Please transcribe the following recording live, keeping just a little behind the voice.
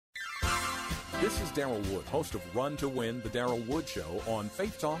This is Darryl Wood, host of Run to Win, the Darryl Wood Show on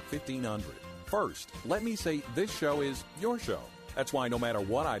Faith Talk 1500. First, let me say this show is your show. That's why no matter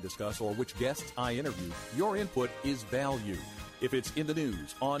what I discuss or which guests I interview, your input is valued. If it's in the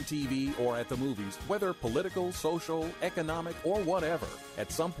news, on TV, or at the movies, whether political, social, economic, or whatever,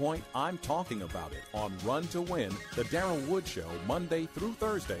 at some point I'm talking about it on Run to Win, the Darryl Wood Show, Monday through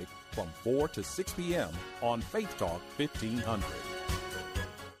Thursday from 4 to 6 p.m. on Faith Talk 1500.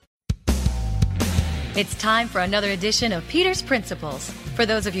 It's time for another edition of Peter's Principles. For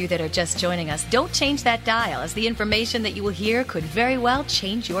those of you that are just joining us, don't change that dial, as the information that you will hear could very well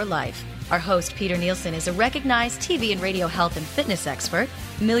change your life. Our host, Peter Nielsen, is a recognized TV and radio health and fitness expert.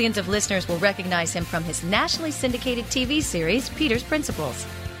 Millions of listeners will recognize him from his nationally syndicated TV series, Peter's Principles.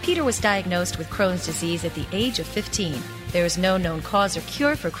 Peter was diagnosed with Crohn's disease at the age of 15. There is no known cause or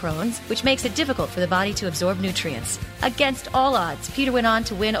cure for Crohn's, which makes it difficult for the body to absorb nutrients. Against all odds, Peter went on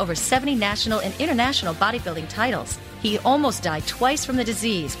to win over 70 national and international bodybuilding titles. He almost died twice from the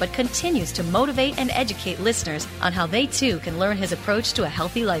disease, but continues to motivate and educate listeners on how they too can learn his approach to a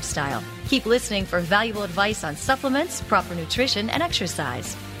healthy lifestyle. Keep listening for valuable advice on supplements, proper nutrition, and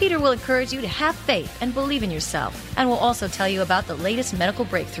exercise. Peter will encourage you to have faith and believe in yourself, and will also tell you about the latest medical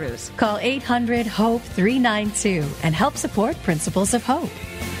breakthroughs. Call 800-HOPE-392 and help support Principles of Hope.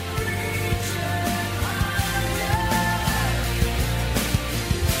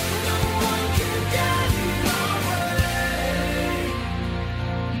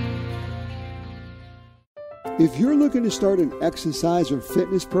 If you're looking to start an exercise or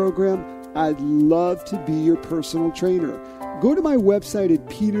fitness program, I'd love to be your personal trainer. Go to my website at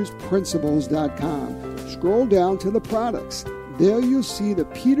petersprinciples.com. Scroll down to the products. There you'll see the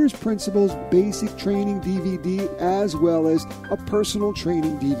Peter's Principles Basic Training DVD as well as a personal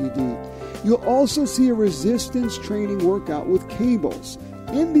training DVD. You'll also see a resistance training workout with cables.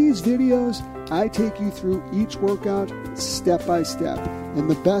 In these videos, I take you through each workout step by step. And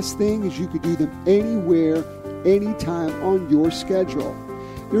the best thing is you could do them anywhere, anytime on your schedule.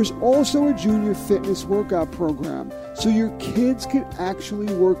 There's also a junior fitness workout program, so your kids can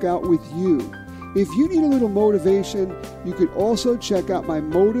actually work out with you. If you need a little motivation, you could also check out my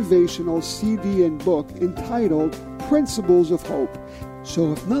motivational CD and book entitled Principles of Hope.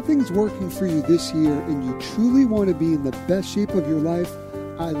 So if nothing's working for you this year and you truly want to be in the best shape of your life,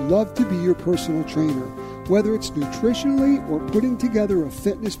 I'd love to be your personal trainer. Whether it's nutritionally or putting together a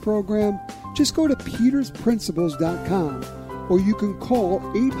fitness program, just go to petersprinciples.com or you can call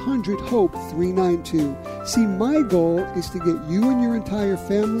 800-HOPE-392. See, my goal is to get you and your entire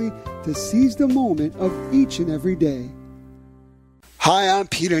family to seize the moment of each and every day. Hi, I'm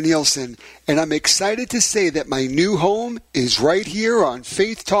Peter Nielsen, and I'm excited to say that my new home is right here on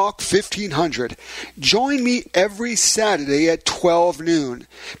Faith Talk 1500. Join me every Saturday at 12 noon.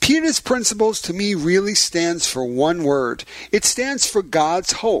 Peter's Principles to me really stands for one word. It stands for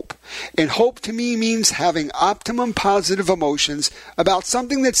God's hope. And hope to me means having optimum positive emotions about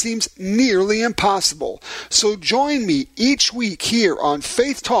something that seems nearly impossible. So join me each week here on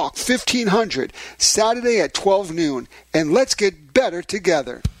Faith Talk 1500, Saturday at 12 noon, and let's get better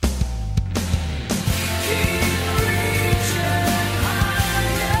together.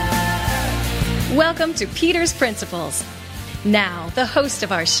 Welcome to Peter's Principles. Now, the host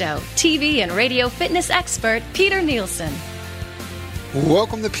of our show, TV and radio fitness expert, Peter Nielsen.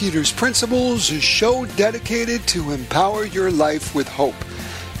 Welcome to Peter's Principles, a show dedicated to empower your life with hope.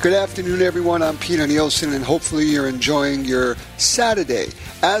 Good afternoon, everyone. I'm Peter Nielsen, and hopefully you're enjoying your Saturday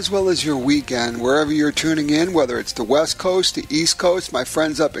as well as your weekend, wherever you're tuning in, whether it's the West Coast, the East Coast, my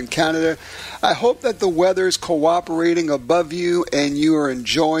friends up in Canada. I hope that the weather's cooperating above you and you are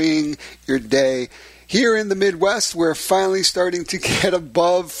enjoying your day. Here in the Midwest, we're finally starting to get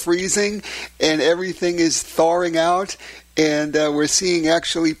above freezing and everything is thawing out. And we're seeing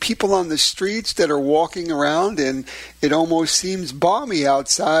actually people on the streets that are walking around, and it almost seems balmy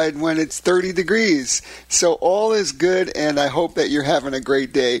outside when it's 30 degrees. So all is good, and I hope that you're having a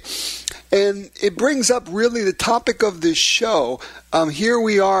great day. And it brings up really the topic of this show. Here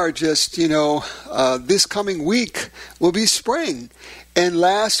we are just, this coming week will be spring. And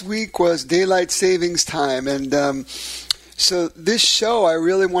last week was daylight savings time. And so this show, I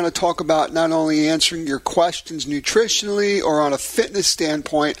really want to talk about not only answering your questions nutritionally or on a fitness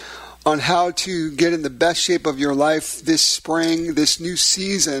standpoint on how to get in the best shape of your life this spring, this new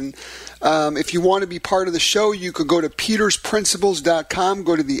season. If you want to be part of the show, you could go to petersprinciples.com,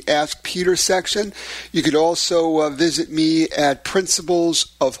 go to the Ask Peter section. You could also visit me at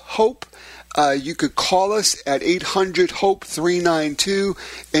Principles of Hope You could call us at 800-HOPE-392,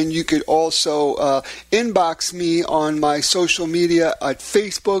 and you could also inbox me on my social media at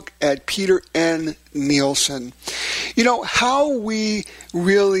Facebook at Peter N. Nielsen. You know, how we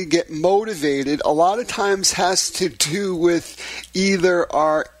really get motivated a lot of times has to do with either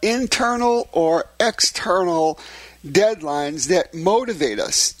our internal or external deadlines that motivate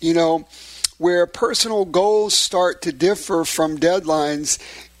us. You know, where personal goals start to differ from deadlines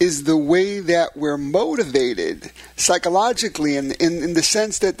is the way that we're motivated psychologically, in the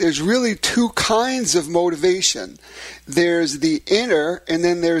sense that there's really two kinds of motivation. There's the inner and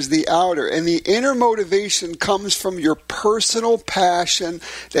then there's the outer. And the inner motivation comes from your personal passion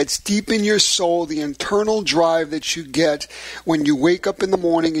that's deep in your soul, the internal drive that you get when you wake up in the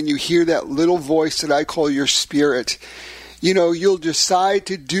morning and you hear that little voice that I call your spirit. You know, you'll decide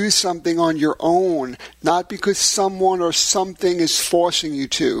to do something on your own, not because someone or something is forcing you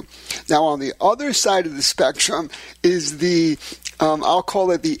to. Now, on the other side of the spectrum is the, I'll call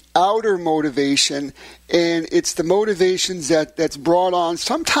it the outer motivation, and it's the motivations that's brought on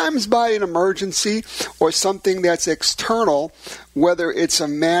sometimes by an emergency or something that's external, whether it's a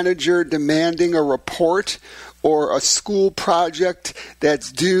manager demanding a report or a school project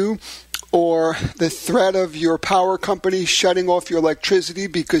that's due, or the threat of your power company shutting off your electricity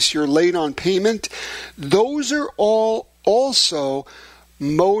because you're late on payment. Those are all also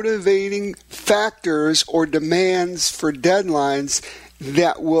motivating factors or demands for deadlines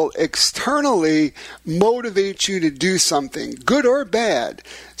that will externally motivate you to do something, good or bad.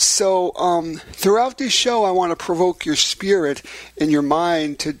 So throughout this show, I want to provoke your spirit and your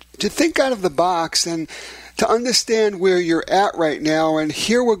mind to think out of the box and to understand where you're at right now. And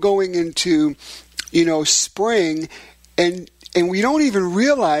here we're going into, you know, spring, and we don't even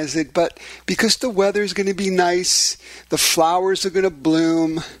realize it, but because the weather's going to be nice, the flowers are going to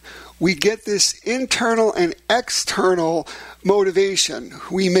bloom, we get this internal and external motivation.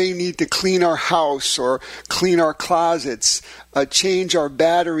 We may need to clean our house or clean our closets, change our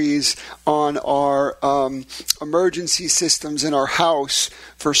batteries on our emergency systems in our house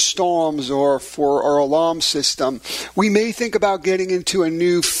for storms or for our alarm system. We may think about getting into a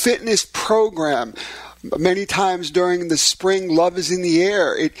new fitness program. Many times during the spring, love is in the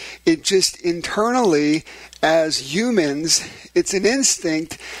air. It just internally, as humans, it's an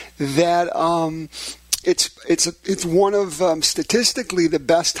instinct that it's one of statistically the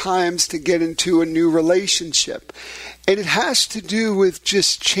best times to get into a new relationship, and it has to do with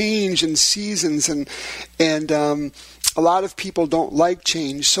just change and seasons, and a lot of people don't like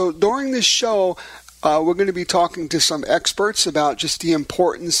change. So during this show, we're going to be talking to some experts about just the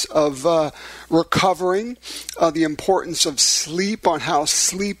importance of recovering, the importance of sleep, on how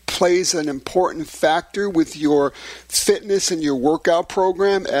sleep plays an important factor with your fitness and your workout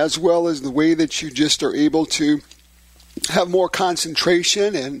program, as well as the way that you just are able to have more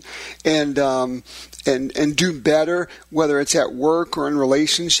concentration and do better, whether it's at work or in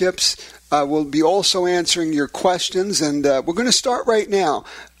relationships. We'll be also answering your questions, and we're going to start right now.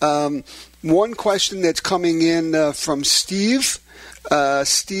 One question that's coming in from Steve.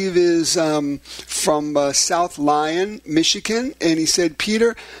 Steve is from South Lyon, Michigan, and he said,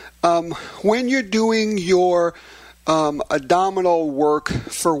 Peter, when you're doing your abdominal work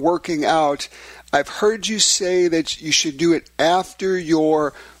for working out, I've heard you say that you should do it after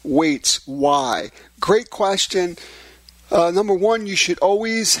your weights. Why? Great question. Number one, you should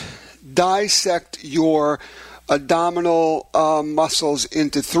always dissect your abdominal muscles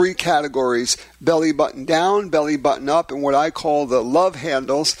into three categories: belly button down, belly button up, and what I call the love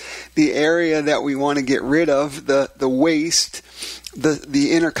handles, the area that we want to get rid of, the waist,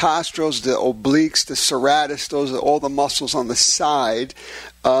 the intercostals, the obliques, the serratus. Those are all the muscles on the side.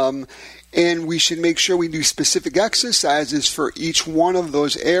 And we should make sure we do specific exercises for each one of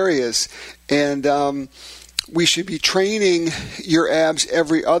those areas. And we should be training your abs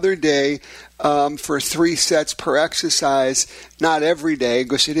every other day for 3 sets per exercise, not every day,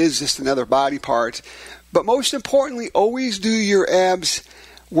 because it is just another body part. But most importantly, always do your abs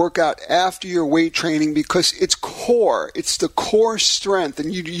workout after your weight training, because it's core. It's the core strength,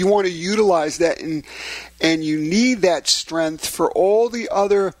 and you want to utilize that, and you need that strength for all the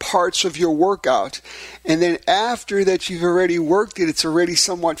other parts of your workout. And then after that you've already worked it, it's already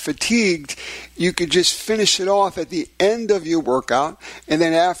somewhat fatigued, you could just finish it off at the end of your workout. And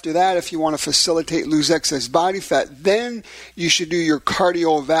then after that, if you want to facilitate lose excess body fat, then you should do your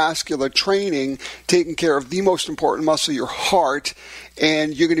cardiovascular training, taking care of the most important muscle, your heart.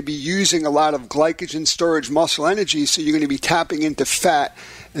 And you're going to be using a lot of glycogen storage muscle energy, so you're going to be tapping into fat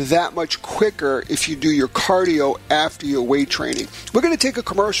that much quicker if you do your cardio after your weight training. We're going to take a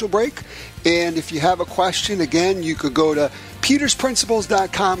commercial break, and if you have a question, again, you could go to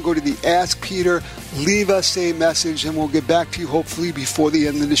petersprinciples.com, go to the Ask Peter, leave us a message, and we'll get back to you hopefully before the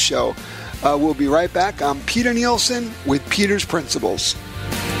end of the show. We'll be right back. I'm Peter Nielsen with Peter's Principles.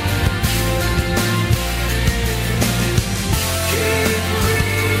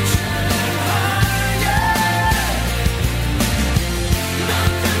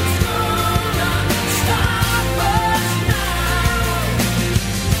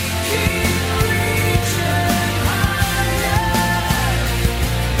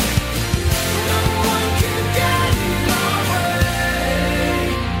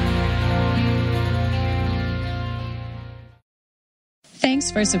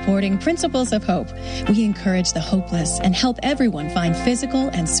 Thanks for supporting Principles of Hope. We encourage the hopeless and help everyone find physical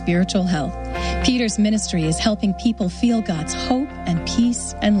and spiritual health. Peter's ministry is helping people feel God's hope and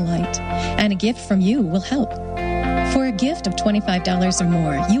peace and light. And a gift from you will help. For a gift of $25 or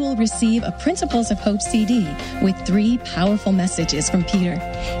more, you will receive a Principles of Hope CD with 3 powerful messages from Peter,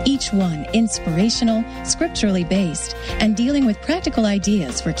 each one inspirational, scripturally based, and dealing with practical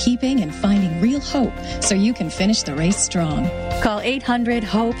ideas for keeping and finding real hope so you can finish the race strong. Call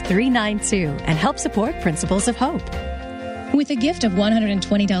 800-HOPE-392 and help support Principles of Hope. With a gift of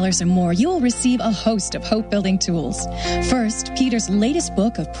 $120 or more, you will receive a host of hope-building tools. First, Peter's latest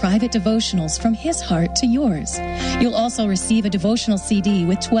book of private devotionals from his heart to yours. You'll also receive a devotional CD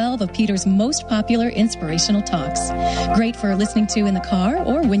with 12 of Peter's most popular inspirational talks. Great for listening to in the car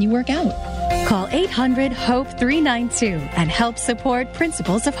or when you work out. Call 800-HOPE-392 and help support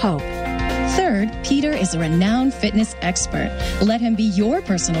Principles of Hope. Third, Peter is a renowned fitness expert. Let him be your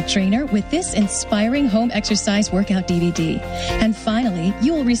personal trainer with this inspiring home exercise workout DVD. And finally,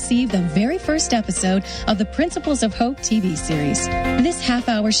 you will receive the very first episode of the Principles of Hope TV series. This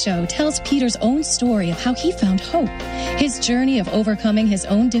half-hour show tells Peter's own story of how he found hope. His journey of overcoming his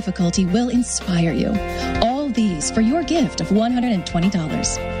own difficulty will inspire you. All these for your gift of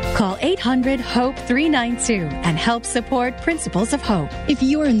 $120. Call 800-HOPE-392 and help support Principles of Hope. If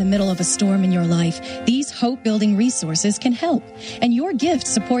you're in the middle of a storm in your life, these hope-building resources can help. And your gift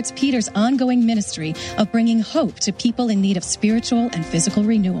supports Peter's ongoing ministry of bringing hope to people in need of spiritual and physical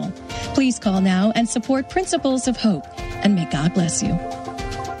renewal. Please call now and support Principles of Hope. And may God bless you.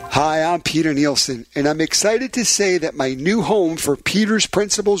 Hi, I'm Peter Nielsen, and I'm excited to say that my new home for Peter's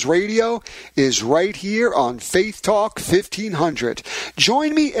Principles Radio is right here on Faith Talk 1500.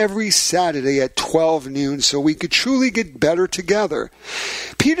 Join me every Saturday at 12 noon so we could truly get better together.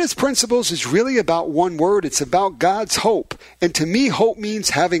 Peter's Principles is really about one word. It's about God's hope. And to me, hope means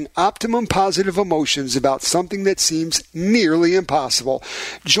having optimum positive emotions about something that seems nearly impossible.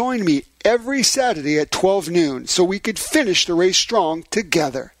 Join me every Saturday at 12 noon so we could finish the race strong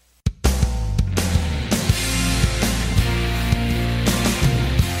together.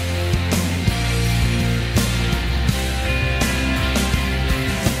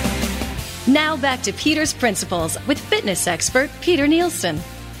 Now back to Peter's Principles with fitness expert Peter Nielsen.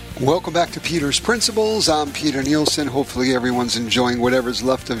 Welcome back to Peter's Principles. I'm Peter Nielsen. Hopefully everyone's enjoying whatever's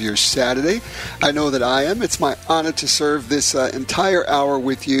left of your Saturday. I know that I am. It's my honor to serve this entire hour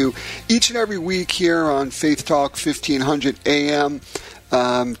with you each and every week here on Faith Talk 1500 AM,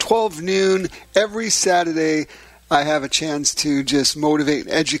 12 noon, every Saturday. I have a chance to just motivate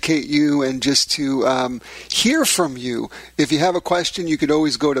and educate you and just to hear from you. If you have a question, you could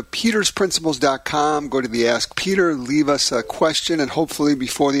always go to petersprinciples.com, go to the Ask Peter, leave us a question, and hopefully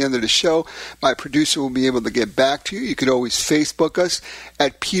before the end of the show, my producer will be able to get back to you. You could always Facebook us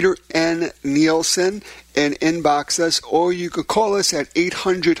at Peter N. Nielsen and inbox us, or you could call us at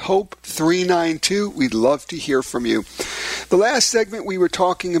 800-HOPE-392. We'd love to hear from you. The last segment we were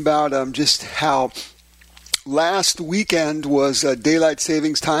talking about just how last weekend was daylight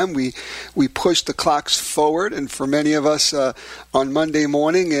savings time. We pushed the clocks forward, and for many of us on Monday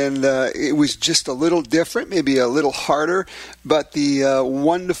morning, and it was just a little different, maybe a little harder, but the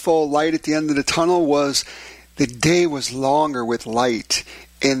wonderful light at the end of the tunnel was the day was longer with light.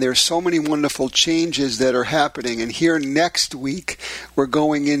 And there's so many wonderful changes that are happening. And here next week, we're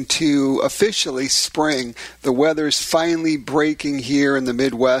going into officially spring. The weather's finally breaking here in the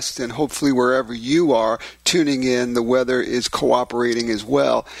Midwest, and hopefully wherever you are tuning in, the weather is cooperating as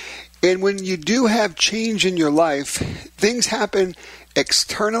well. And when you do have change in your life, things happen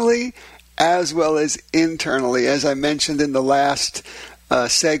externally as well as internally, as I mentioned in the last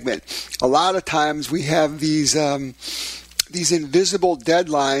segment. A lot of times we have these invisible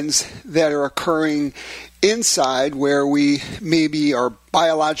deadlines that are occurring inside, where we maybe our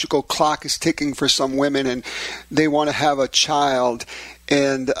biological clock is ticking for some women and they want to have a child,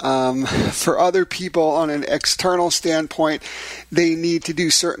 And for other people on an external standpoint, they need to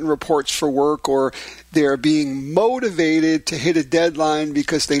do certain reports for work, or they're being motivated to hit a deadline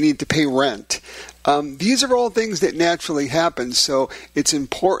because they need to pay rent. These are all things that naturally happen, so it's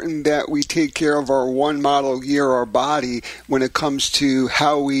important that we take care of our one model year, our body, when it comes to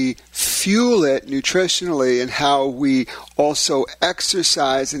how we fuel it nutritionally and how we also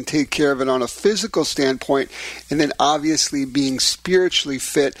exercise and take care of it on a physical standpoint, and then obviously being spiritually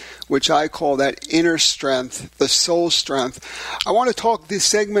fit, which I call that inner strength, the soul strength. I want to talk this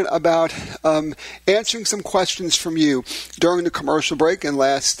segment about answering some questions from you. During the commercial break and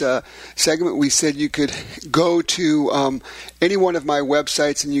last segment, we said you could go to any one of my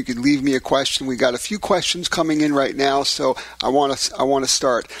websites and you could leave me a question. We got a few questions coming in right now, so I want to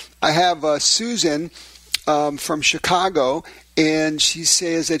start. I have Susan from Chicago, and she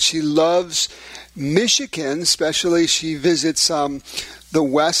says that she loves Michigan, especially she visits the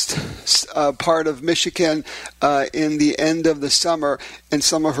west part of Michigan in the end of the summer, and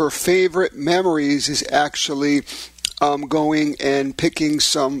some of her favorite memories is actually going and picking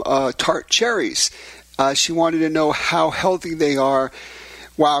some tart cherries. She wanted to know how healthy they are.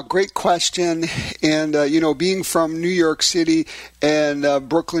 Wow, great question. And, being from New York City and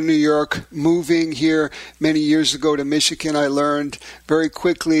Brooklyn, New York, moving here many years ago to Michigan, I learned very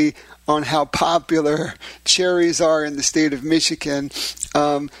quickly on how popular cherries are in the state of Michigan.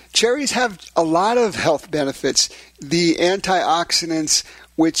 Cherries have a lot of health benefits. The antioxidants,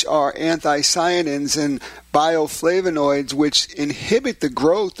 which are anthocyanins, and bioflavonoids, which inhibit the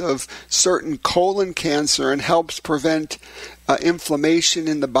growth of certain colon cancer and helps prevent inflammation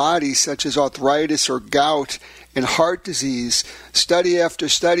in the body, such as arthritis or gout and heart disease. Study after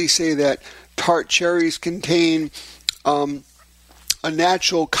study say that tart cherries contain a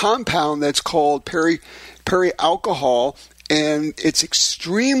natural compound that's called perialcohol, and it's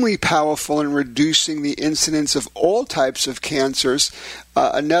extremely powerful in reducing the incidence of all types of cancers.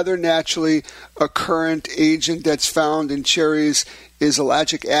 Another naturally occurrent agent that's found in cherries is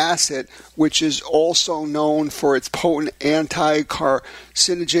ellagic acid, which is also known for its potent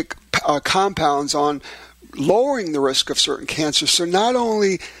anti-carcinogenic compounds on lowering the risk of certain cancers. So not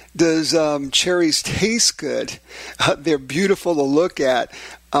only does cherries taste good, they're beautiful to look at,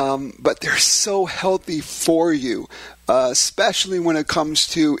 but they're so healthy for you, especially when it comes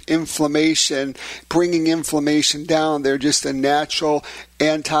to inflammation, bringing inflammation down. They're just a natural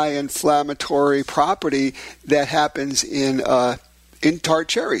anti-inflammatory property that happens in tart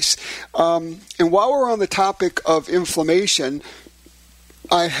cherries. And while we're on the topic of inflammation,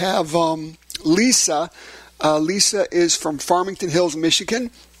 I have Lisa. Lisa is from Farmington Hills,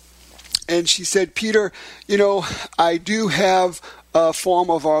 Michigan. And she said, Peter, I do have a form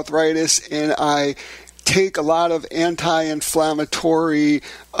of arthritis, and I take a lot of anti-inflammatory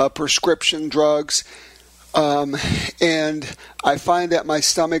prescription drugs. And I find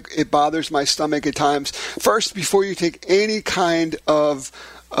that it bothers my stomach at times. First, before you take any kind of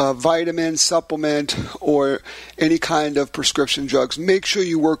vitamin, supplement, or any kind of prescription drugs, make sure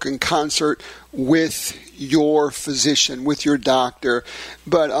you work in concert with your physician, with your doctor.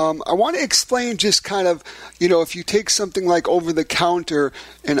 But I want to explain just kind of, if you take something like over-the-counter,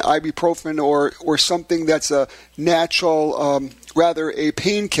 an ibuprofen or something that's a natural, rather a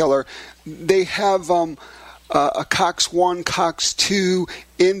painkiller, they have a COX-1, COX-2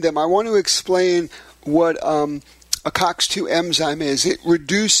 in them. I want to explain what a COX-2 enzyme is. It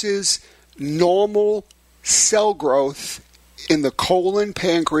reduces normal cell growth in the colon,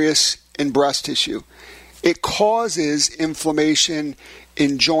 pancreas, and breast tissue. It causes inflammation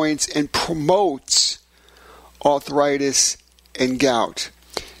in joints and promotes arthritis and gout.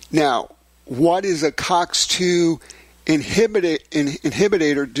 Now, what does a COX-2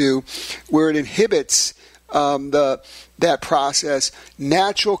 inhibitor do? Where it inhibits that process,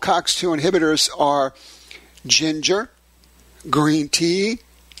 natural COX-2 inhibitors are ginger, green tea,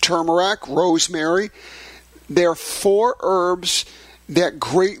 turmeric, rosemary. There are 4 herbs that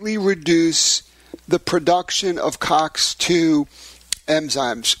greatly reduce the production of COX-2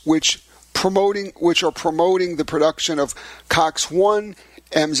 enzymes, which are promoting the production of COX-1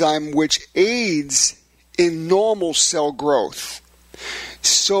 enzyme, which aids in normal cell growth.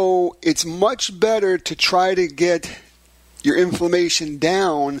 So it's much better to try to get your inflammation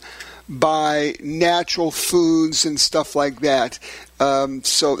down by natural foods and stuff like that.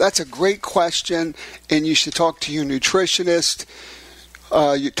 So that's a great question, and you should talk to your nutritionist.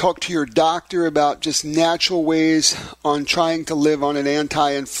 You talk to your doctor about just natural ways on trying to live on an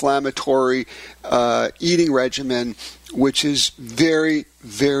anti-inflammatory eating regimen, which is very,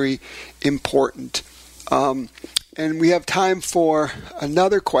 very important. And and we have time for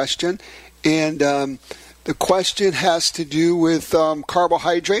another question. And the question has to do with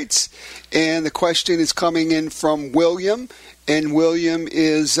carbohydrates. And the question is coming in from William. And William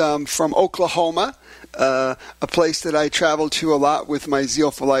is from Oklahoma, a place that I travel to a lot with my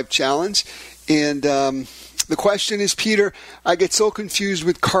Zeal for Life Challenge. And the question is, Peter, I get so confused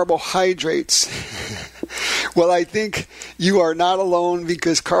with carbohydrates. Well, I think you are not alone,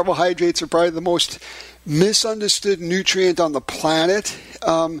 because carbohydrates are probably the most misunderstood nutrient on the planet.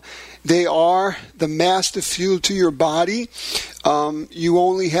 They are the master fuel to your body. You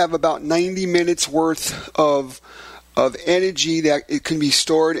only have about 90 minutes worth of energy that it can be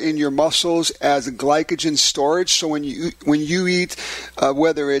stored in your muscles as glycogen storage. So when you eat,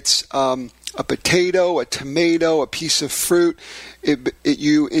 whether it's a potato, a tomato, a piece of fruit,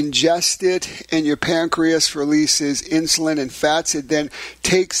 you ingest it, and your pancreas releases insulin and fats. It then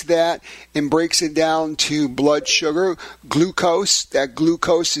takes that and breaks it down to blood sugar, glucose. That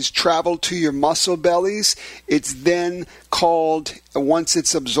glucose is traveled to your muscle bellies. It's then called, once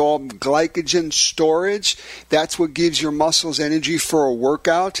it's absorbed, glycogen storage. That's what gives your muscles energy for a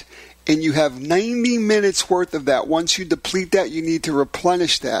workout. And you have 90 minutes worth of that. Once you deplete that, you need to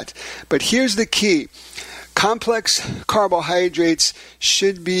replenish that. But here's the key. Complex carbohydrates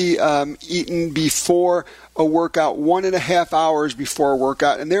should be eaten before a workout, 1.5 hours before a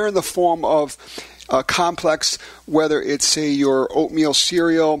workout. And they're in the form of complex, whether it's, say, your oatmeal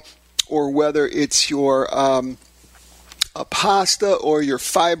cereal, or whether it's your a pasta, or your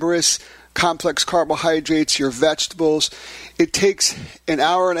fibrous complex carbohydrates, your vegetables. It takes 1.5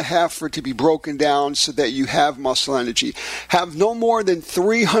 hours for it to be broken down so that you have muscle energy. Have no more than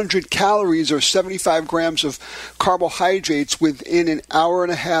 300 calories or 75 grams of carbohydrates within 1.5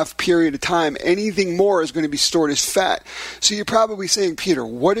 hours period of time. Anything more is going to be stored as fat. So you're probably saying, Peter,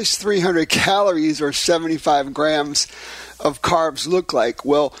 what does 300 calories or 75 grams of carbs look like?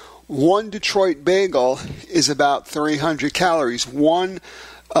 Well, one Detroit bagel is about 300 calories. One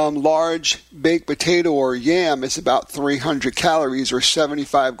large baked potato or yam is about 300 calories or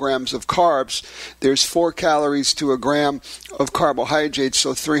 75 grams of carbs. There's 4 calories to a gram of carbohydrates,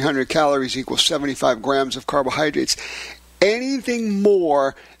 so 300 calories equals 75 grams of carbohydrates. Anything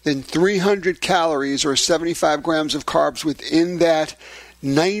more than 300 calories or 75 grams of carbs within that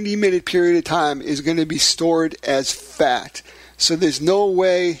 90-minute period of time is going to be stored as fat. So there's no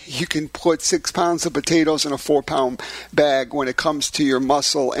way you can put 6 pounds of potatoes in a 4-pound bag when it comes to your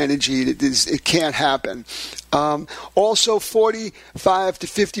muscle energy. It can't happen. Also, 45 to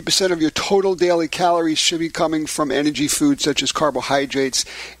 50% of your total daily calories should be coming from energy foods such as carbohydrates.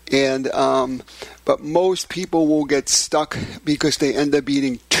 But most people will get stuck because they end up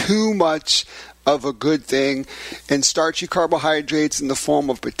eating too much of a good thing, and starchy carbohydrates in the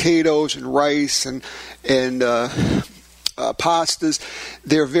form of potatoes and rice and pastas.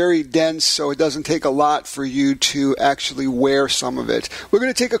 They're very dense, so it doesn't take a lot for you to actually wear some of it. We're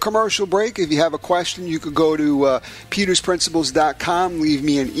going to take a commercial break. If you have a question, you could go to petersprinciples.com, leave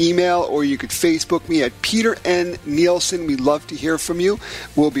me an email, or you could Facebook me at Peter N. Nielsen. We'd love to hear from you.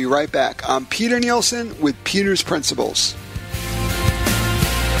 We'll be right back. I'm Peter Nielsen with Peter's Principles.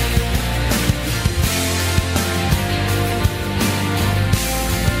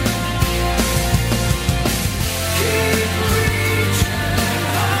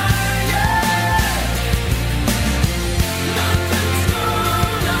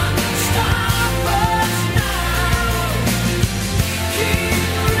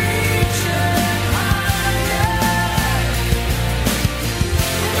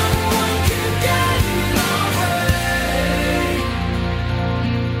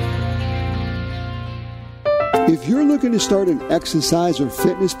 If you're looking to start an exercise or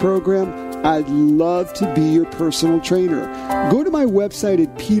fitness program, I'd love to be your personal trainer. Go to my website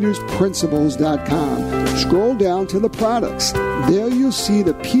at petersprinciples.com. Scroll down to the products. There you'll see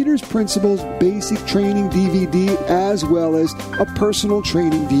the Peter's Principles Basic Training DVD as well as a personal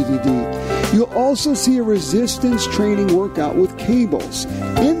training DVD. You'll also see a resistance training workout with cables.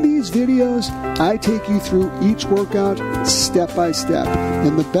 In these videos, I take you through each workout step by step.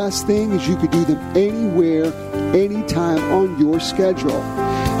 And the best thing is you could do them anywhere, anytime on your schedule.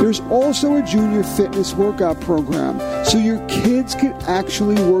 There's also a junior fitness workout program, so your kids can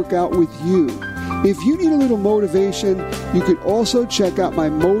actually work out with you. If you need a little motivation, you could also check out my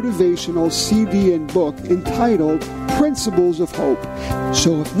motivational CD and book entitled Principles of Hope.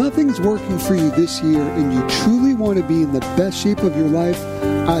 So if nothing's working for you this year and you truly want to be in the best shape of your life,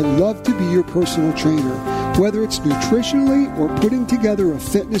 I'd love to be your personal trainer. Whether it's nutritionally or putting together a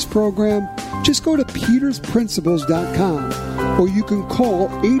fitness program, just go to petersprinciples.com or you can call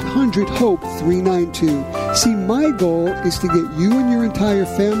 800-HOPE-392. See, my goal is to get you and your entire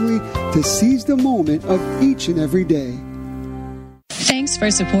family to seize the moment of each and every day. Thanks for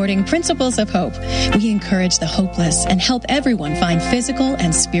supporting Principles of Hope. We encourage the hopeless and help everyone find physical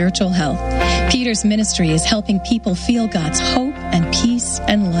and spiritual health. Peter's ministry is helping people feel God's hope and peace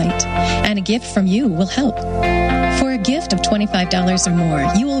and light. And a gift from you will help. For a gift of $25 or more,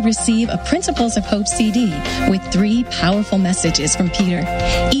 you will receive a Principles of Hope CD with 3 powerful messages from Peter,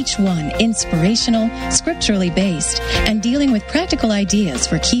 each one inspirational, scripturally based, and dealing with practical ideas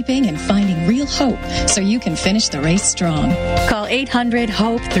for keeping and finding real hope so you can finish the race strong. Call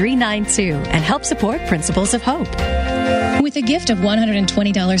 800-HOPE-392 and help support Principles of Hope. With a gift of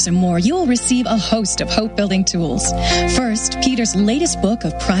 $120 or more, you will receive a host of hope-building tools. First, Peter's latest book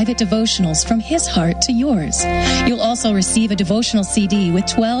of private devotionals from his heart to yours. You'll also receive a devotional CD with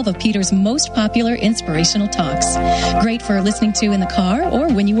 12 of Peter's most popular inspirational talks. Great for listening to in the car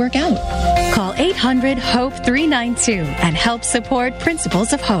or when you work out. Call 800-HOPE-392 and help support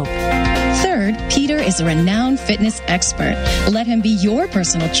Principles of Hope. Third, Peter is a renowned fitness expert. Let him be your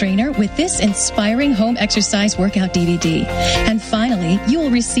personal trainer with this inspiring home exercise workout DVD. And finally, you will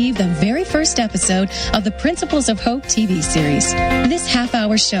receive the very first episode of the Principles of Hope TV series. This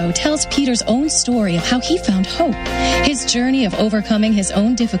half-hour show tells Peter's own story of how he found hope. His journey of overcoming his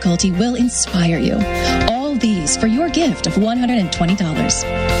own difficulty will inspire you. All these for your gift of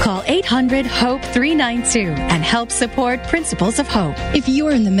 $120. Call 800-HOPE-392 and help support Principles of Hope. If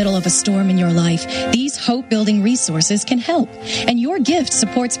you're in the middle of a storm in your life, these hope-building resources can help. And your gift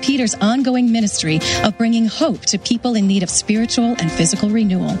supports Peter's ongoing ministry of bringing hope to people in need of spiritual and physical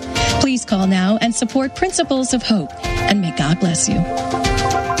renewal. Please call now and support Principles of Hope. And may God bless you.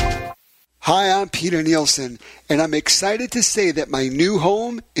 Hi, I'm Peter Nielsen, and I'm excited to say that my new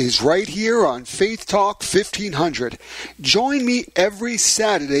home is right here on Faith Talk 1500. Join me every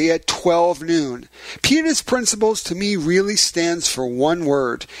Saturday at 12 noon. Peter's Principles to me really stands for one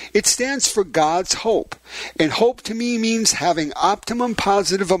word. It stands for God's hope. And hope to me means having optimum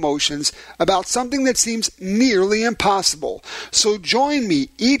positive emotions about something that seems nearly impossible. So join me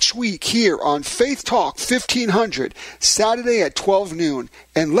each week here on Faith Talk 1500, Saturday at 12 noon,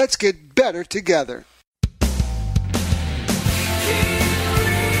 and let's get better together.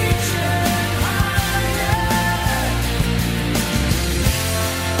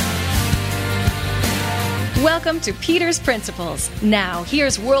 Welcome to Peter's Principles. Now,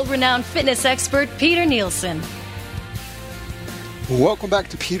 here's world-renowned fitness expert Peter Nielsen. Welcome back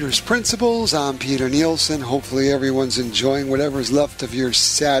to Peter's Principles. I'm Peter Nielsen. Hopefully everyone's enjoying whatever's left of your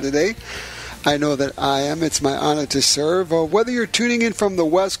Saturday. I know that I am. It's my honor to serve. Whether you're tuning in from the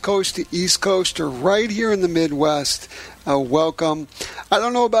West Coast to East Coast or right here in the Midwest, welcome. I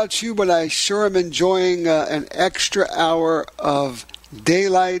don't know about you, but I sure am enjoying an extra hour of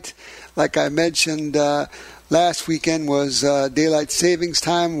daylight. Like I mentioned, last weekend was daylight savings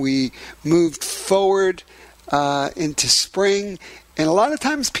time. We moved forward into spring. And a lot of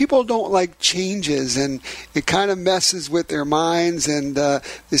times people don't like changes, and it kind of messes with their minds. And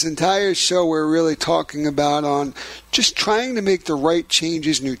this entire show we're really talking about on just trying to make the right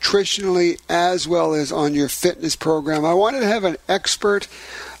changes nutritionally as well as on your fitness program. I wanted to have an expert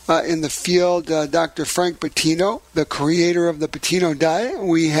in the field, Dr. Frank Bettino, the creator of the Bettino Diet.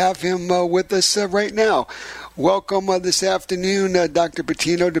 We have him with us right now. Welcome this afternoon, Dr.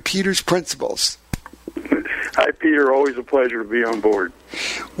 Bettino, to Peter's Principles. Hi, Peter. Always a pleasure to be on board.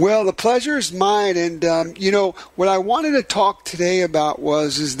 Well, the pleasure is mine. And, what I wanted to talk today about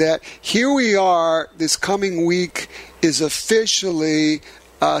is that here we are, this coming week is officially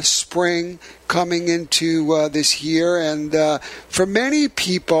spring coming into this year. And for many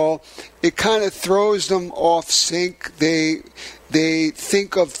people, it kind of throws them off sync. They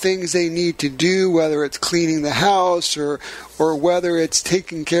think of things they need to do, whether it's cleaning the house or whether it's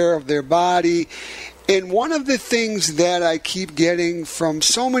taking care of their body. And one of the things that I keep getting from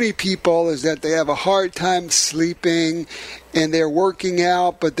so many people is that they have a hard time sleeping, and they're working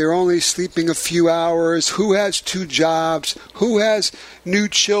out, but they're only sleeping a few hours. Who has 2 jobs? Who has new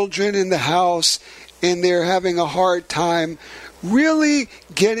children in the house, and they're having a hard time really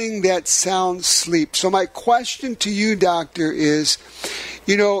getting that sound sleep? So my question to you, doctor, is,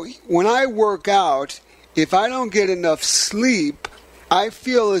 when I work out, if I don't get enough sleep, I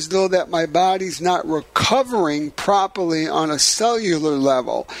feel as though that my body's not recovering properly on a cellular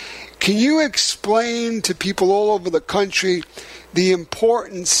level. Can you explain to people all over the country the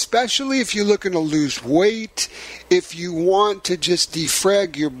importance, especially if you're looking to lose weight, if you want to just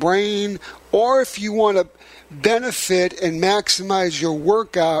defrag your brain, or if you want to benefit and maximize your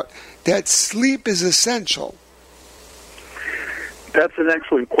workout, that sleep is essential? That's an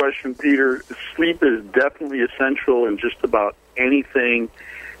excellent question, Peter. Sleep is definitely essential in just about anything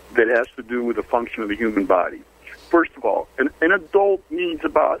that has to do with the function of the human body. First of all, an adult needs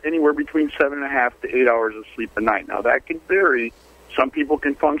about anywhere between 7.5 to 8 hours of sleep a night. Now, that can vary. Some people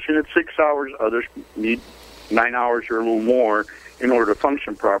can function at 6 hours. Others need 9 hours or a little more in order to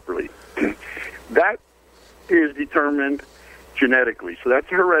function properly. That is determined genetically. So that's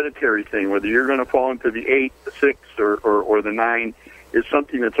a hereditary thing. Whether you're going to fall into the 8, the 6, or the 9 is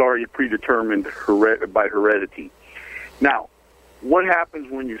something that's already predetermined by heredity. Now, what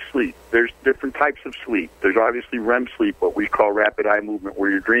happens when you sleep? There's different types of sleep. There's obviously REM sleep, what we call rapid eye movement, where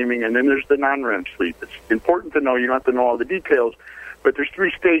you're dreaming, and then there's the non-REM sleep. It's important to know, you don't have to know all the details, but there's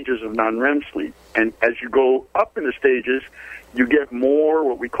 3 stages of non-REM sleep. And as you go up in the stages, you get more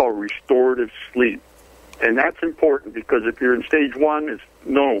what we call restorative sleep. And that's important because if you're in stage 1,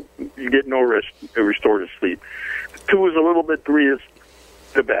 you get no restorative sleep. 2 is a little bit, 3 is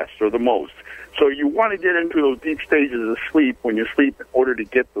the best or the most. So you want to get into those deep stages of sleep when you sleep in order to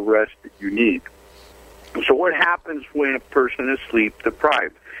get the rest that you need. So what happens when a person is sleep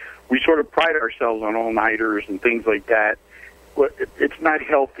deprived? We sort of pride ourselves on all-nighters and things like that. But it's not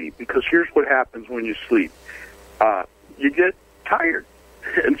healthy because here's what happens when you sleep. You get tired.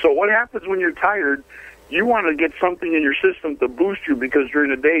 And so what happens when you're tired, you want to get something in your system to boost you because during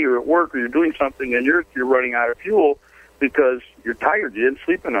the day you're at work or you're doing something and you're running out of fuel because you're tired. You didn't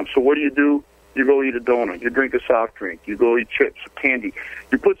sleep enough. So what do? You go eat a donut. You drink a soft drink. You go eat chips, candy.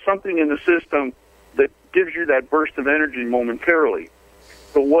 You put something in the system that gives you that burst of energy momentarily.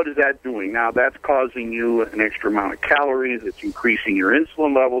 So what is that doing? Now that's causing you an extra amount of calories. It's increasing your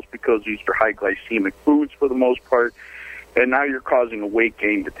insulin levels because these are high glycemic foods for the most part. And now you're causing a weight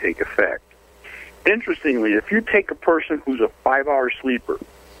gain to take effect. Interestingly, if you take a person who's a 5-hour sleeper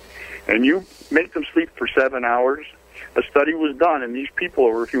and you make them sleep for 7 hours, a study was done, and these people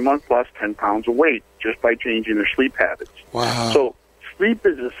over a few months lost 10 pounds of weight just by changing their sleep habits. Wow. So sleep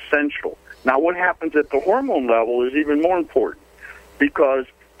is essential. Now, what happens at the hormone level is even more important because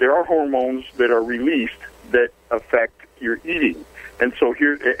there are hormones that are released that affect your eating. And so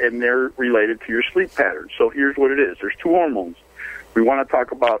and they're related to your sleep pattern. So here's what it is. There's 2 hormones. We want to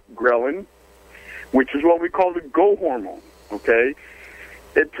talk about ghrelin, which is what we call the go hormone, okay?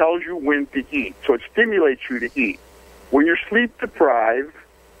 It tells you when to eat. So it stimulates you to eat. When you're sleep deprived,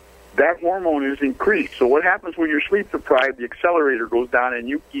 that hormone is increased. So what happens when you're sleep deprived, the accelerator goes down and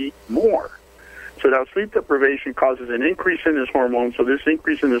you eat more. So now sleep deprivation causes an increase in this hormone. So this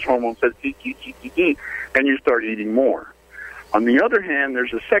increase in this hormone says eat, and you start eating more. On the other hand,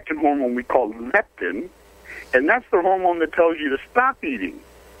 there's a second hormone we call leptin, and that's the hormone that tells you to stop eating.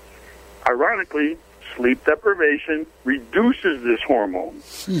 Ironically, sleep deprivation reduces this hormone.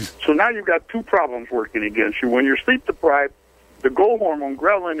 So now you've got 2 problems working against you. When you're sleep deprived, the go hormone,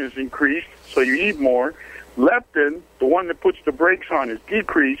 ghrelin, is increased, so you eat more. Leptin, the one that puts the brakes on, is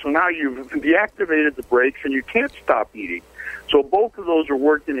decreased, so now you've deactivated the brakes and you can't stop eating. So both of those are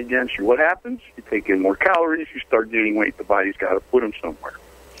working against you. What happens? You take in more calories, you start gaining weight. The body's got to put them somewhere.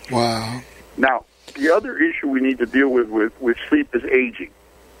 Wow. Now, the other issue we need to deal with sleep is aging.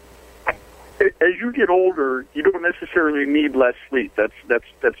 As you get older, you don't necessarily need less sleep. That's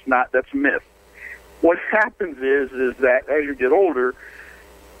a myth. What happens is that as you get older,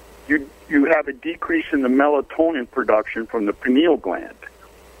 you have a decrease in the melatonin production from the pineal gland.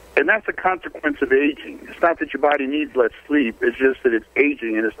 And that's a consequence of aging. It's not that your body needs less sleep. It's just that it's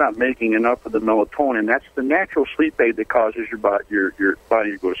aging and it's not making enough of the melatonin. That's the natural sleep aid that causes your body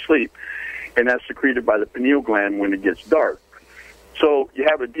to go to sleep. And that's secreted by the pineal gland when it gets dark. So you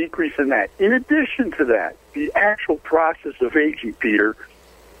have a decrease in that. In addition to that, the actual process of aging, Peter,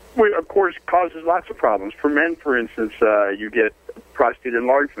 of course, causes lots of problems. For men, for instance, you get prostate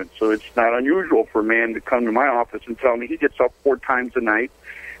enlargement. So it's not unusual for a man to come to my office and tell me he gets up 4 times a night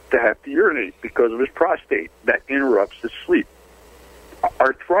to have to urinate because of his prostate. That interrupts his sleep.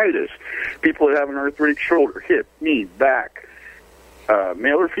 Arthritis. People that have an arthritic shoulder, hip, knee, back,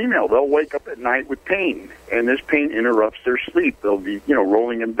 male or female, they'll wake up at night with pain, and this pain interrupts their sleep. They'll be,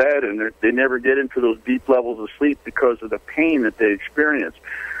 rolling in bed, and they never get into those deep levels of sleep because of the pain that they experience.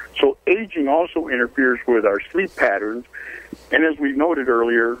 So aging also interferes with our sleep patterns, and as we noted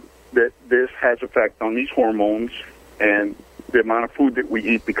earlier, that this has effect on these hormones and the amount of food that we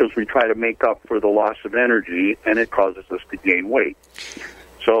eat because we try to make up for the loss of energy, and it causes us to gain weight.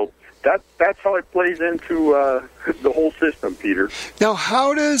 So that's how it plays into the whole system, Peter. Now,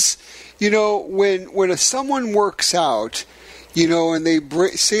 how does, when someone works out, and they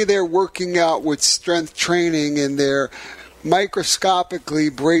say they're working out with strength training and they're microscopically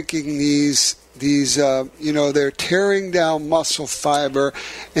breaking these they're tearing down muscle fiber,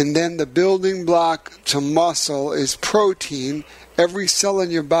 and then the building block to muscle is protein. Every cell in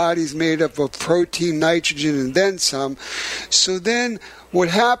your body is made up of protein, nitrogen, and then some. So then what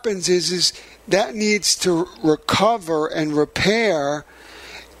happens is that needs to recover and repair,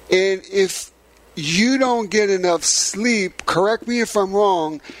 and if you don't get enough sleep, correct me if I'm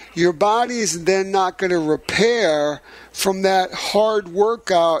wrong, your body is then not going to repair from that hard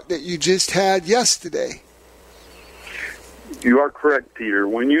workout that you just had yesterday. You are correct, Peter.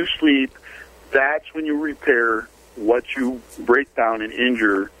 When you sleep, that's when you repair what you break down and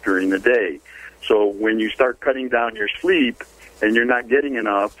injure during the day. So when you start cutting down your sleep and you're not getting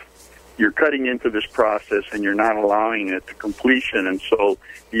enough, you're cutting into this process and you're not allowing it to completion. And so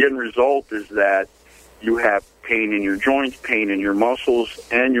the end result is that you have pain in your joints, pain in your muscles,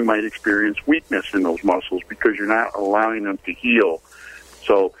 and you might experience weakness in those muscles because you're not allowing them to heal.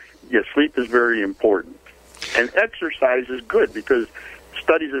 So, yes, sleep is very important. And exercise is good because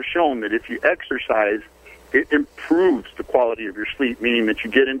studies have shown that if you exercise, it improves the quality of your sleep, meaning that you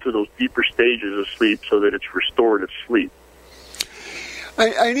get into those deeper stages of sleep so that it's restorative sleep.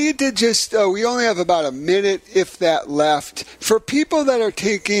 I need to just, we only have about a minute, if that, left. For people that are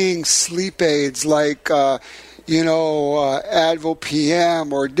taking sleep aids like, Advil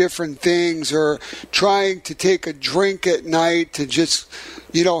PM or different things, or trying to take a drink at night to just,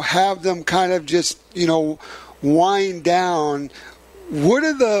 have them kind of just, wind down, what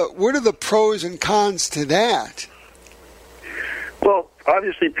are the pros and cons to that? Well,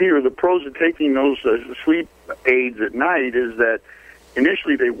 obviously, Peter, the pros of taking those sleep aids at night is that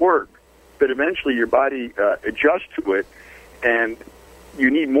initially they work, but eventually your body adjusts to it, and you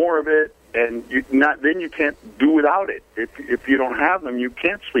need more of it, and then you can't do without it. If you don't have them, you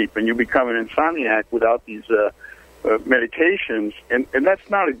can't sleep, and you become an insomniac without these medications, and that's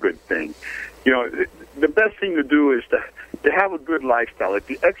not a good thing. The best thing to do is to have a good lifestyle. If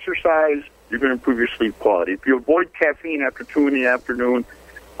you exercise, you're going to improve your sleep quality. If you avoid caffeine after 2 in the afternoon,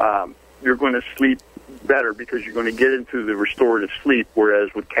 you're going to sleep better because you're going to get into the restorative sleep, whereas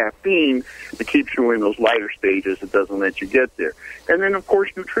with caffeine, it keeps you in those lighter stages. It doesn't let you get there. And then, of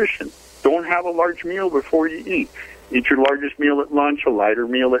course, nutrition. Don't have a large meal before you eat. Eat your largest meal at lunch, a lighter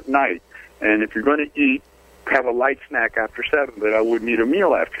meal at night. And if you're going to eat, have a light snack after 7, but I wouldn't eat a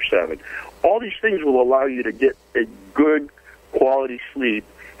meal after 7. All these things will allow you to get a good quality sleep,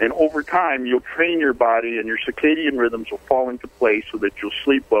 and over time you'll train your body and your circadian rhythms will fall into place so that you'll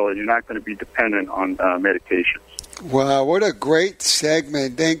sleep well and you're not going to be dependent on medications. Wow, what a great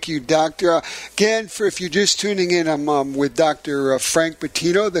segment. Thank you, Doctor. Again, if you're just tuning in, I'm with Dr. Frank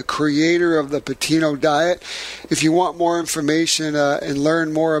Patino, the creator of the Patino Diet. If you want more information and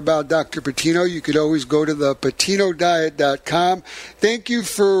learn more about Dr. Patino, you could always go to the patinodiet.com. Thank you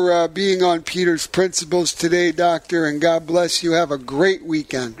for being on Peter's Principles today, Doctor, and God bless you. Have a great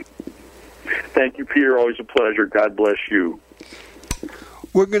weekend. Thank you, Peter. Always a pleasure. God bless you.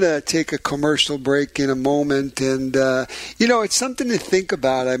 We're going to take a commercial break in a moment, and, it's something to think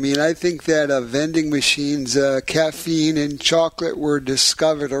about. I mean, I think that vending machines, caffeine and chocolate were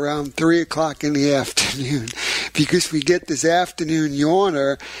discovered around 3 o'clock in the afternoon because we get this afternoon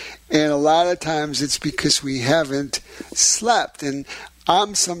yawner, and a lot of times it's because we haven't slept. And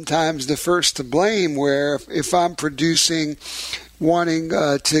I'm sometimes the first to blame, where if I'm wanting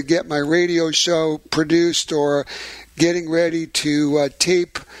to get my radio show produced or getting ready to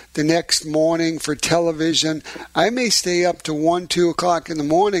tape the next morning for television, I may stay up to 1, 2 o'clock in the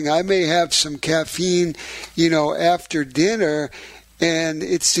morning. I may have some caffeine, after dinner, and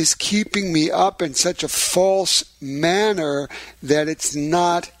it's just keeping me up in such a false manner that it's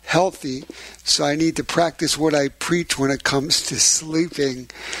not healthy. So I need to practice what I preach when it comes to sleeping.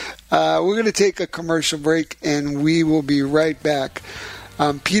 We're going to take a commercial break, and we will be right back.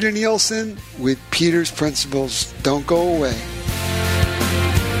 I'm Peter Nielsen with Peter's Principles. Don't go away.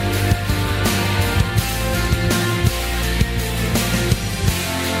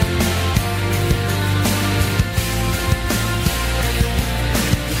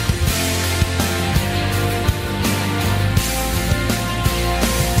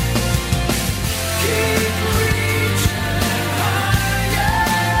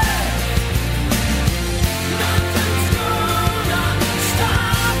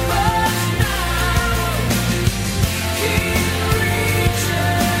 Keep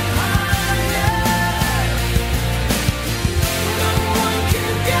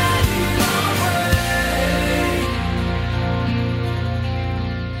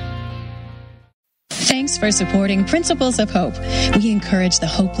for supporting Principles of Hope. We encourage the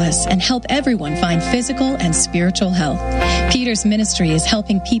hopeless and help everyone find physical and spiritual health. Peter's ministry is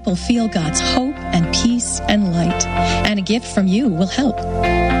helping people feel God's hope and peace and light. And a gift from you will help.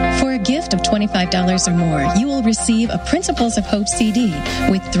 For a gift of $25 or more, you will receive a Principles of Hope CD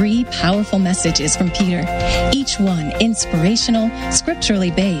with 3 powerful messages from Peter, each one inspirational,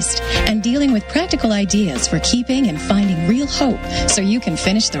 scripturally based, and dealing with practical ideas for keeping and finding real hope so you can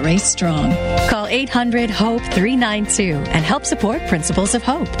finish the race strong. Call 800-HOPE-392 and help support Principles of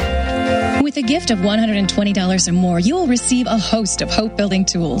Hope. With a gift of $120 or more, you will receive a host of hope-building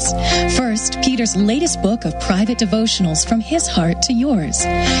tools. First, Peter's latest book of private devotionals from his heart to yours.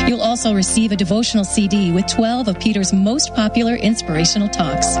 You'll also receive a devotional CD with 12 of Peter's most popular inspirational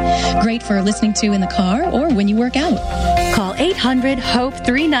talks. Great for listening to in the car or when you work out. Call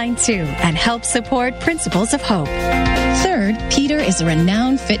 800-HOPE-392 and help support Principles of Hope. Third, Peter is a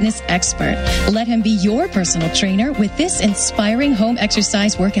renowned fitness expert. Let him be your personal trainer with this inspiring home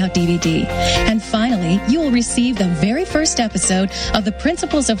exercise workout DVD. And finally, you will receive the very first episode of the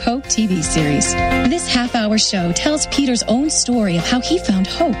Principles of Hope TV series. This half-hour show tells Peter's own story of how he found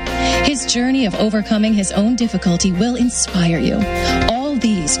hope. His journey of overcoming his own difficulty will inspire you. All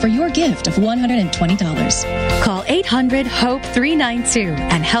these for your gift of $120. Call 800-HOPE-392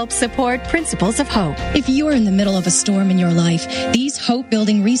 and help support Principles of Hope. If you're in the middle of a storm in your life, these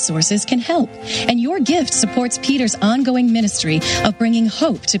hope-building resources can help. And your gift supports Peter's ongoing ministry of bringing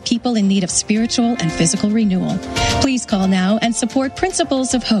hope to people in need of spiritual and physical renewal. Please call now and support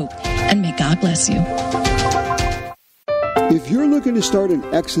Principles of Hope. And may God bless you. If you're looking to start an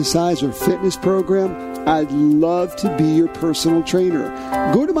exercise or fitness program, I'd love to be your personal trainer.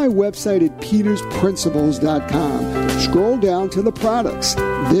 Go to my website at petersprinciples.com. Scroll down to the products.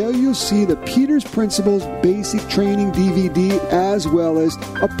 There you'll see the Peter's Principles Basic Training DVD as well as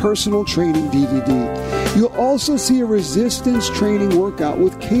a personal training DVD. You'll also see a resistance training workout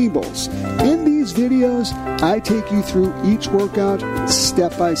with cables. In these videos, I take you through each workout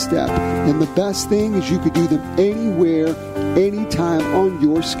step by step. And the best thing is you could do them anywhere, anytime on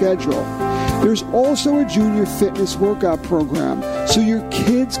your schedule. There's also a junior fitness workout program, so your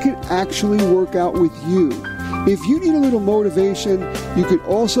kids can actually work out with you. If you need a little motivation, you could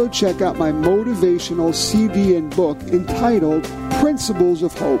also check out my motivational CD and book entitled Principles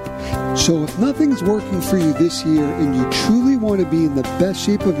of Hope. So if nothing's working for you this year and you truly want to be in the best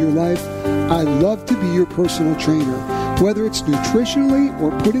shape of your life, I'd love to be your personal trainer. Whether it's nutritionally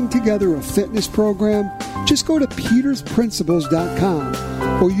or putting together a fitness program, just go to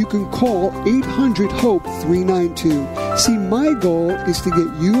petersprinciples.com or you can call 800-HOPE-392. See, my goal is to get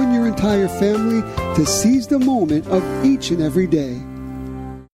you and your entire family to seize the moment of each and every day.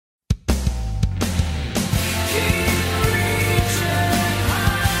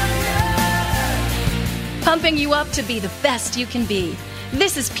 Pumping you up to be the best you can be.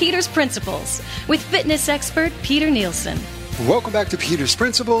 This is Peter's Principles with fitness expert Peter Nielsen. Welcome back to Peter's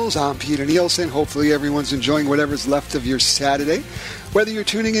Principles. I'm Peter Nielsen. Hopefully everyone's enjoying whatever's left of your Saturday. Whether you're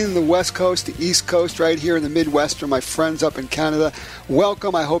tuning in the West Coast, the East Coast, right here in the Midwest, or my friends up in Canada,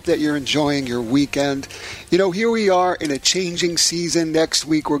 welcome. I hope that you're enjoying your weekend. You know, here we are in a changing season. Next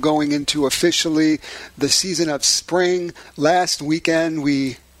week we're going into officially the season of spring. Last weekend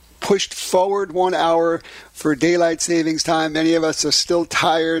we pushed forward 1 hour for daylight savings time. Many of us are still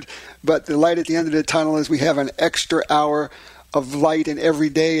tired, but the light at the end of the tunnel is we have an extra hour of light, and every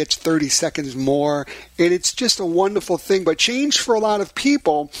day it's 30 seconds more, and it's just a wonderful thing. But change for a lot of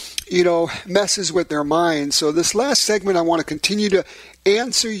people, you know, messes with their minds. So this last segment, I want to continue to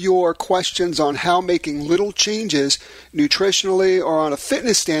answer your questions on how making little changes nutritionally or on a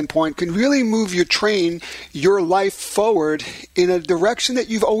fitness standpoint can really move your life forward in a direction that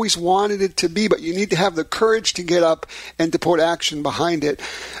you've always wanted it to be, but you need to have the courage to get up and to put action behind it.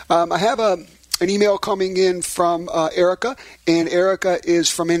 I have an email coming in from Erica, and Erica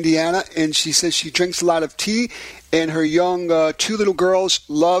is from Indiana, and she says she drinks a lot of tea, and her young 2 little girls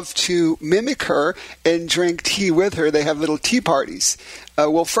love to mimic her and drink tea with her. They have little tea parties.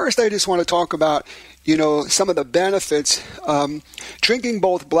 Well, first I just want to talk about, you know, some of the benefits. Drinking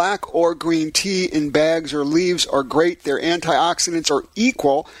both black or green tea in bags or leaves are great. Their antioxidants are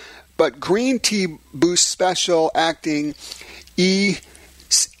equal, but green tea boosts special acting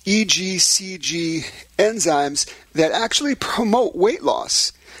EGCG enzymes that actually promote weight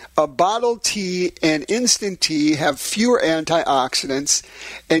loss. A bottled tea and instant tea have fewer antioxidants,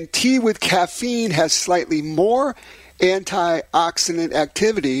 and tea with caffeine has slightly more antioxidant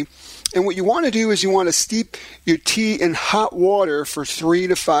activity. And what you want to do is you want to steep your tea in hot water for 3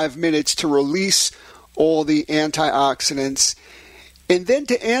 to 5 minutes to release all the antioxidants. And then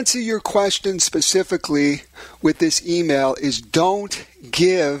to answer your question specifically with this email is don't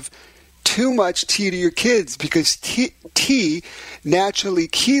give too much tea to your kids, because tea naturally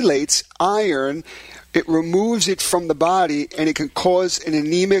chelates iron. It removes it from the body, and it can cause an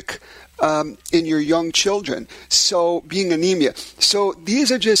anemic in your young children. So being anemia. So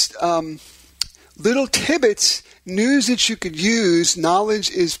these are just little tidbits, news that you could use. Knowledge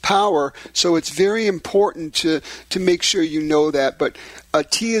is power, so it's very important to make sure you know that. But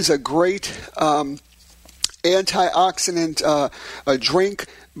tea is a great antioxidant drink,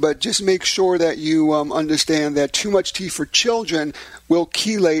 but just make sure that you understand that too much tea for children will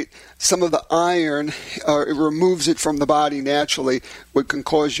chelate some of the iron. It removes it from the body naturally, which can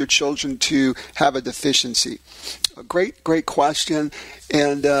cause your children to have a deficiency. A great question.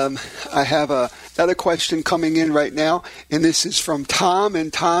 And I have another question coming in right now, and this is from Tom,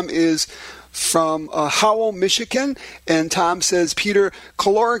 and Tom is from Howell, Michigan, and Tom says, Peter,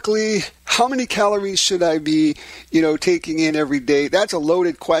 calorically, how many calories should I be, taking in every day? That's a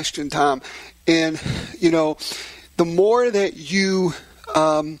loaded question, Tom. And, the more that you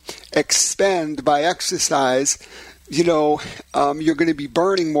expend by exercise, you're going to be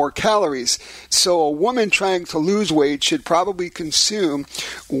burning more calories. So a woman trying to lose weight should probably consume,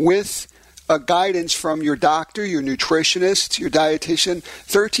 with guidance from your doctor, your nutritionist, your dietitian,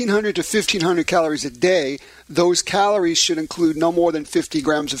 1,300 to 1,500 calories a day. Those calories should include no more than 50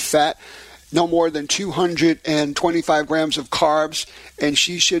 grams of fat, no more than 225 grams of carbs, and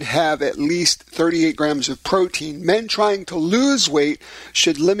she should have at least 38 grams of protein. Men trying to lose weight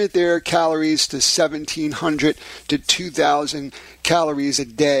should limit their calories to 1,700 to 2,000 calories a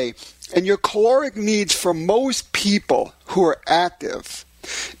day. And your caloric needs for most people who are active,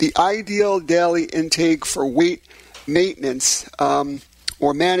 the ideal daily intake for weight maintenance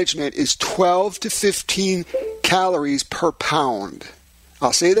or management is 12 to 15 calories per pound.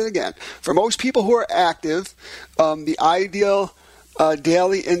 I'll say that again. For most people who are active, the ideal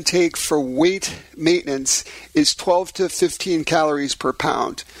daily intake for weight maintenance is 12 to 15 calories per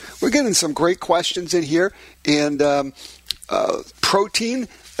pound. We're getting some great questions in here. And protein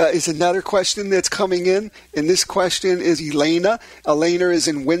is another question that's coming in. And this question is Elena. Elena is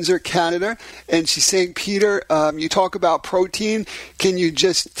in Windsor, Canada. And she's saying, Peter, you talk about protein. Can you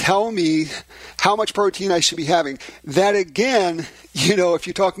just tell me how much protein I should be having? That again, if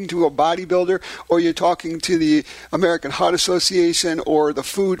you're talking to a bodybuilder or you're talking to the American Heart Association or the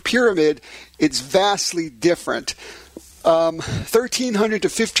Food Pyramid, it's vastly different. 1,300 to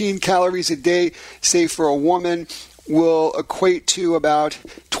 15 calories a day, say for a woman, will equate to about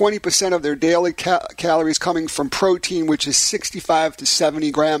 20% of their daily calories coming from protein, which is 65 to 70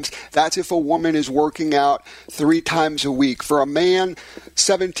 grams. That's if a woman is working out 3 times a week. For a man,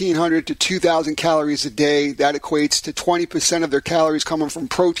 1,700 to 2,000 calories a day. That equates to 20% of their calories coming from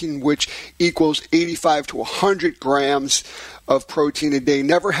protein, which equals 85 to 100 grams of protein a day.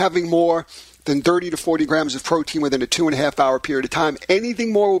 Never having more than 30 to 40 grams of protein within a 2.5-hour period of time.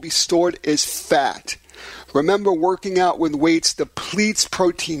 Anything more will be stored as fat. Remember, working out with weights depletes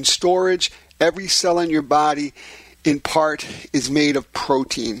protein storage. Every cell in your body, in part, is made of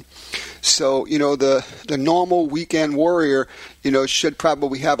protein. So, the normal weekend warrior, should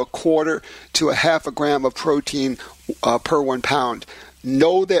probably have 1/4 to 1/2 gram of protein per 1 pound.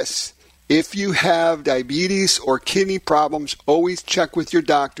 Know this. If you have diabetes or kidney problems, always check with your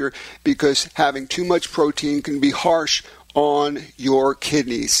doctor, because having too much protein can be harsh on your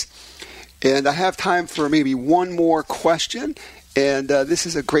kidneys. And I have time for maybe one more question, and this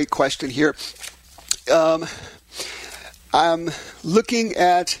is a great question here. I'm looking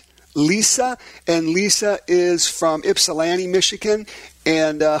at Lisa, and Lisa is from Ypsilanti, Michigan,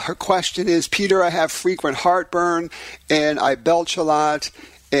 and her question is, Peter, I have frequent heartburn, and I belch a lot,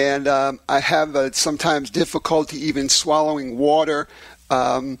 and I have sometimes difficulty even swallowing water.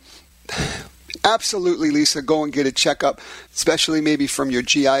 Absolutely, Lisa, go and get a checkup, especially maybe from your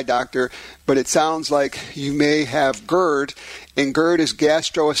GI doctor. But it sounds like you may have GERD, and GERD is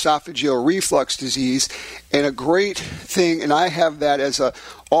gastroesophageal reflux disease. And a great thing, and I have that as a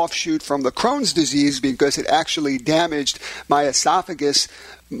offshoot from the Crohn's disease, because it actually damaged my esophagus,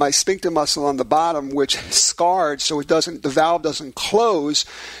 my sphincter muscle on the bottom, which scarred, so the valve doesn't close.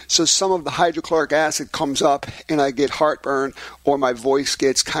 So some of the hydrochloric acid comes up, and I get heartburn, or my voice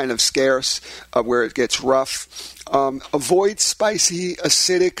gets kind of scarce, where it gets rough. Avoid spicy,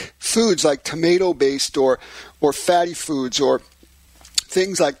 acidic foods like tomato-based or fatty foods, or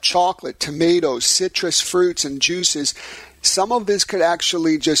things like chocolate, tomatoes, citrus fruits, and juices. Some of this could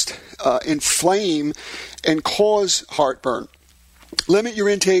actually just inflame and cause heartburn. Limit your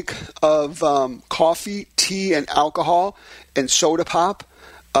intake of coffee, tea, and alcohol, and soda pop.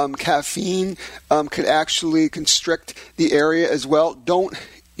 Caffeine could actually constrict the area as well. Don't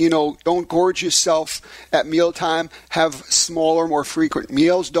gorge yourself at mealtime. Have smaller, more frequent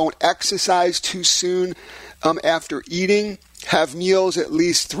meals. Don't exercise too soon after eating. Have meals at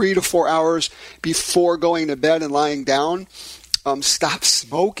least 3 to 4 hours before going to bed and lying down. Stop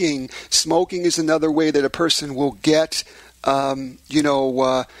smoking. Smoking is another way that a person will get heartburn.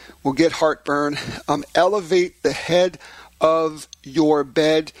 Elevate the head of your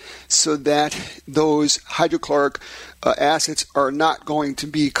bed so that those hydrochloric acids are not going to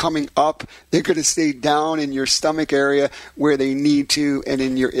be coming up. They're going to stay down in your stomach area where they need to and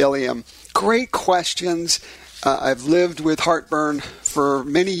in your ileum. Great questions. I've lived with heartburn for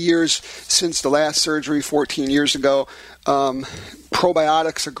many years since the last surgery 14 years ago.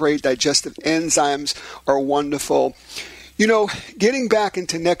 Probiotics are great. Digestive enzymes are wonderful. Getting back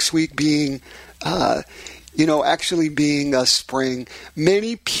into next week being spring,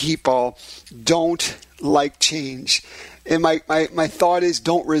 many people don't like change. And my thought is,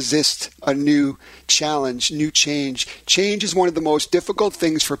 don't resist a new challenge, new change. Change is one of the most difficult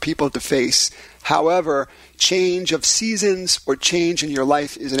things for people to face. However, change of seasons or change in your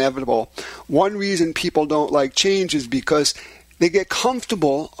life is inevitable. One reason people don't like change is because they get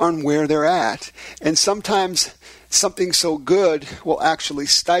comfortable on where they're at. And sometimes something so good will actually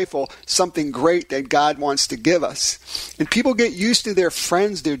stifle something great that God wants to give us. And people get used to their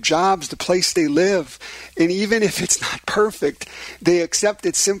friends, their jobs, the place they live. And even if it's not perfect, they accept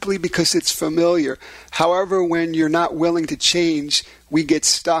it simply because it's familiar. However, when you're not willing to change, we get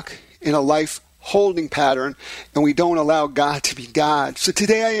stuck in a life holding pattern, and we don't allow God to be God. So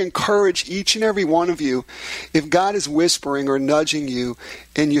today I encourage each and every one of you, if God is whispering or nudging you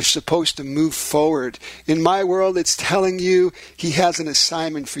and you're supposed to move forward, in my world it's telling you He has an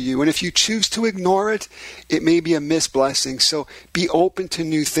assignment for you. And if you choose to ignore it, it may be a missed blessing. So be open to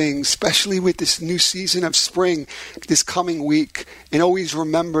new things, especially with this new season of spring this coming week. And always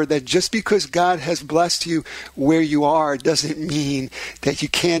remember that just because God has blessed you where you are doesn't mean that you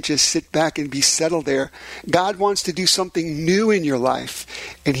can't just sit back and be settled there. God wants to do something new in your life,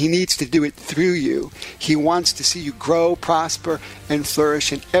 and He needs to do it through you. He wants to see you grow, prosper, and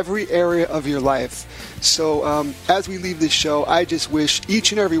flourish in every area of your life. So as we leave this show, I just wish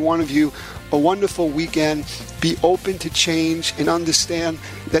each and every one of you a wonderful weekend. Be open to change and understand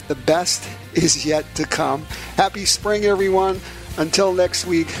that the best is yet to come. Happy spring, everyone. Until next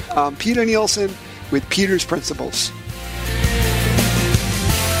week, I'm Peter Nielsen with Peter's Principles.